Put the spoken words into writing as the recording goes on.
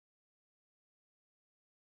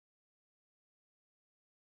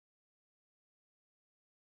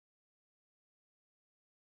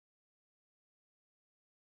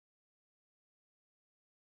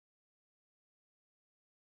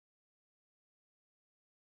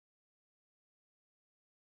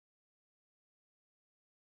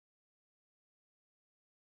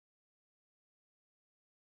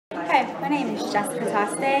My name is Jessica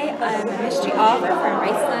Tastet. I'm a mystery author from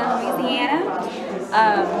Raceland, Louisiana.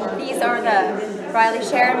 These are the Riley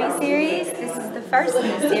Share Me series. This is the first in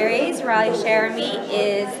the series. Riley Share Me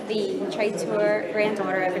is the trade tour,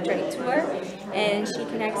 granddaughter of a trade tour, and she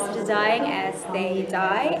connects to dying as they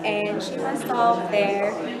die, and she must solve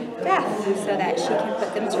their death so that she can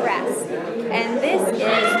put them to rest. And this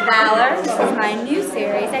is Valor. This is my new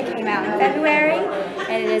series that came out in February,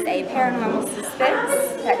 and it is a paranormal suspense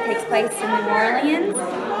that takes place in New Orleans.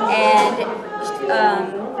 And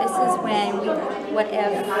this is when what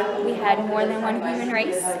if we had more than one human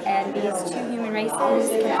race, and these two human races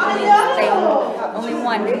only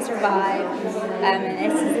one can survive,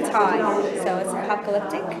 and this is the time, so it's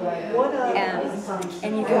apocalyptic,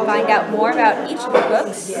 and you can find out more about each of the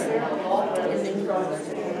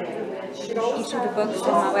books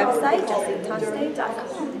on my website,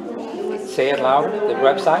 jessicatastet.com. Say it louder, the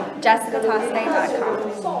website?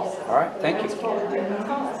 jessicatastet.com. All right, thank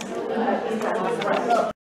you.